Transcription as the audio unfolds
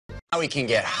Now we can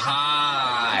get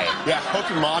high. Yeah, hope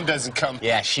your mom doesn't come.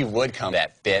 Yeah, she would come,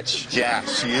 that bitch. Yeah,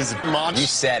 she is. Mom. You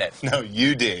said it. No,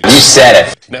 you did. You said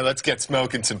it. Now let's get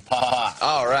smoking some pot.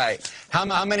 All right.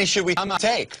 How many should we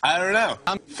take? I don't know.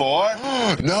 4?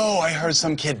 No, I heard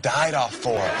some kid died off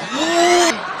 4.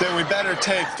 Then we better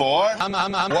take 4.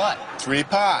 What? 3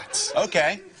 pots.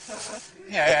 Okay.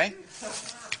 Yeah,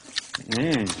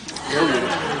 okay.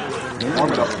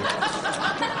 Warm it up.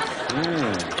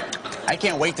 I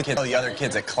can't wait to tell the other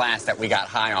kids at class that we got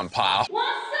high on pot.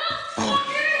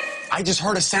 I just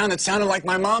heard a sound that sounded like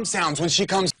my mom sounds when she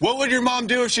comes. What would your mom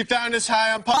do if she found us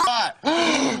high on pot?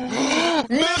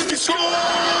 Miss school!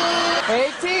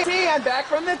 Hey, T, I'm back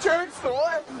from the church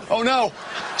store. Oh, no.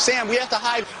 Sam, we have to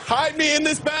hide. Hide me in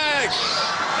this bag!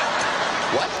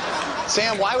 What?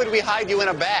 Sam, why would we hide you in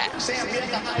a bag? Sam, we have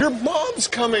to hide. Your mom's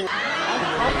coming.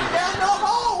 Down the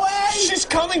hallway. She's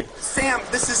coming. Sam,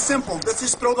 this is simple. Let's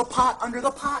just throw the pot under the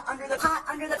pot, under the pot,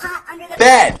 under the pot, under the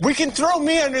bed. We can throw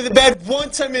me under the bed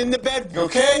once I'm in the bed,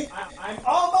 okay? I'm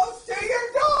almost to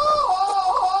your door.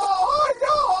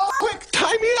 Quick,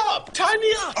 tie me up. Tie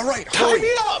me up. All right, Tie hurry.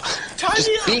 me up. Tie Just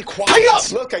me up. be quiet. Tie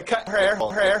up. Look, I cut her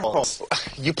hair holes.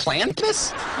 You planned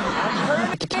this?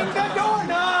 I'm turning the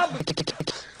doorknob.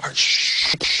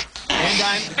 Shh. And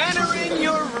I'm entering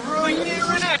your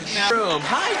room.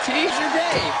 Hi, T's your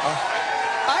day.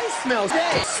 I smell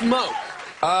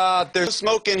smoke. There's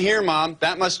smoke in here, Mom.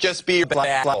 That must just be your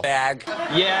bag.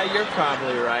 Yeah, you're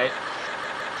probably right.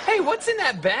 Hey, what's in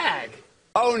that bag?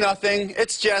 Oh, nothing.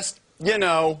 It's just, you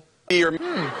know, your...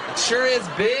 Sure is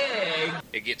big.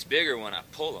 It gets bigger when I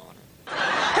pull on it.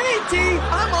 Hey, T,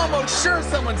 I'm almost sure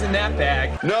someone's in that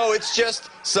bag. No, it's just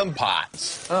some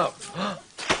pots. Oh.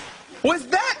 Was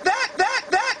that?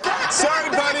 Sorry,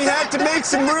 buddy, had to make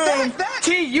some room.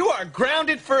 T, you are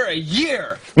grounded for a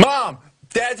year. Mom,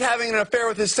 Dad's having an affair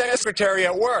with his secretary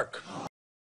at work.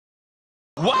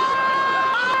 What?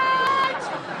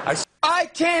 I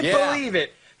can't Yeah. believe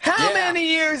it. How Yeah. many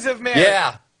years of marriage?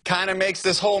 Yeah, kind of makes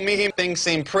this whole me thing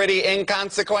seem pretty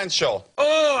inconsequential.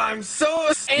 Oh, I'm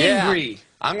so angry. Yeah.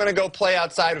 I'm gonna go play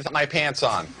outside with my pants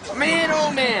on. Man,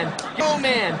 oh man,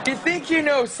 you think you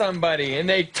know somebody and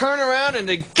they turn around and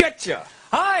they get you.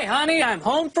 Hi, honey, I'm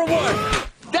home from work.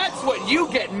 That's what you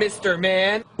get, Mr.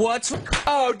 Man. What's...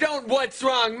 Oh, don't what's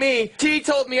wrong me. T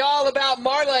told me all about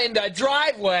Marla in the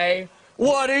driveway.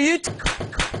 What are you...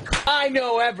 I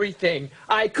know everything.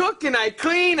 I cook and I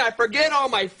clean. I forget all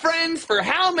my friends for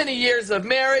how many years of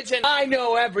marriage, and I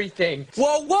know everything.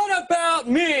 Well, what about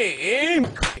me?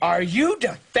 Are you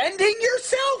defending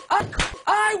yourself?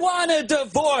 I want a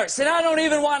divorce, and I don't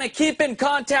even want to keep in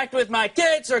contact with my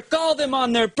kids or call them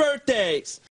on their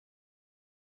birthdays.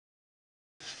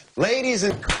 Ladies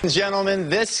and gentlemen,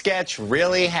 this sketch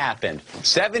really happened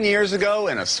 7 years ago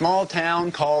in a small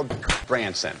town called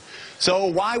Branson. So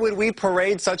why would we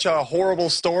parade such a horrible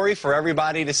story for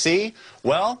everybody to see?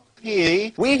 Well,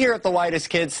 we here at the Whitest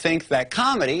Kids think that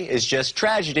comedy is just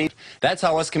tragedy. That's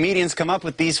how us comedians come up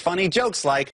with these funny jokes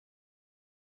like,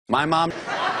 my mom...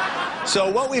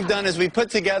 So what we've done is we put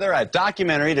together a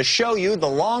documentary to show you the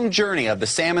long journey of the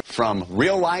salmon from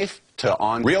real life to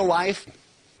on real life.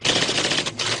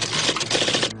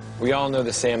 We all know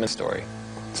the salmon story.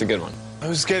 It's a good one. I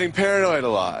was getting paranoid a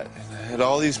lot. I had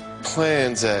all these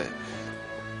plans that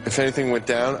if anything went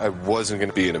down, I wasn't going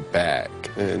to be in a bag.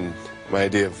 And my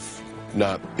idea of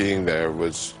not being there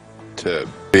was to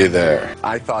be there.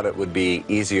 I thought it would be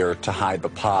easier to hide the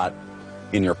pot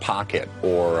in your pocket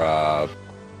or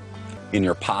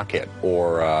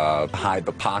hide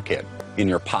the pocket in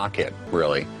your pocket,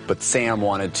 really. But Sam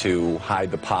wanted to hide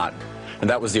the pot, and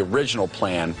that was the original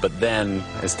plan. But then,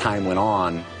 as time went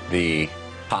on, the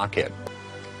pocket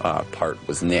part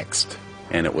was nixed,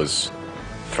 and it was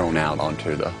thrown out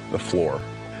onto the floor,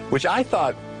 which I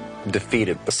thought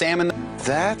defeated the salmon.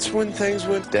 That's when things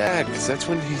went bad, because that's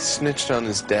when he snitched on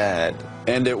his dad.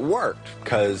 And it worked,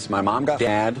 because my mom got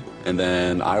Dad, and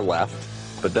then I left.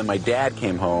 But then my dad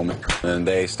came home, and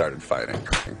they started fighting.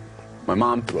 My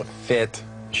mom threw a fit.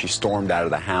 She stormed out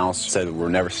of the house, said we'll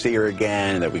never see her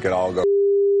again, that we could all go.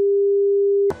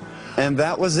 And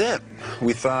that was it.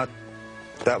 We thought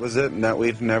that was it, and that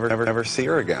we'd never see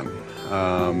her again.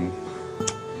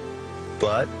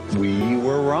 But we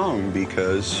were wrong,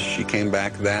 because she came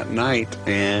back that night,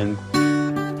 and...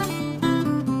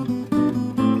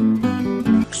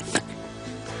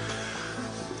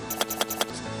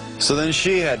 So then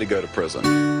she had to go to prison.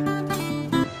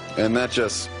 And that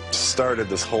just started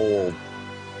this whole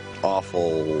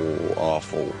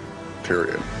awful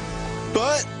period.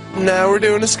 But now we're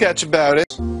doing a sketch about it.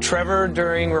 Trevor,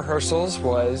 during rehearsals,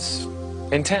 was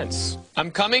intense.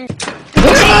 I'm coming.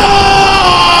 No!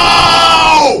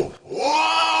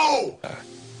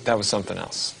 That was something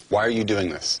else. Why are you doing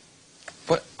this?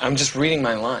 What? I'm just reading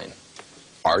my line.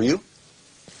 Are you?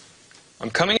 I'm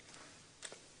coming.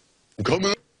 I'm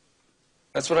coming.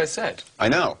 That's what I said. I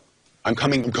know. I'm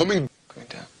coming. I'm coming. Going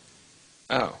down.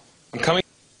 Oh. I'm coming.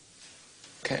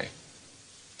 Okay.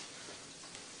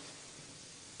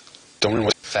 Don't know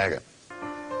what faggot.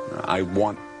 I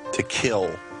want to kill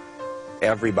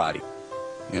everybody.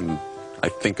 And I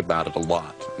think about it a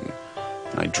lot.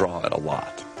 And I draw it a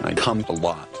lot. And I come a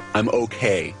lot. I'm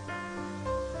okay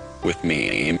with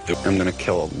me. I'm gonna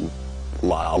kill a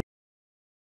lot.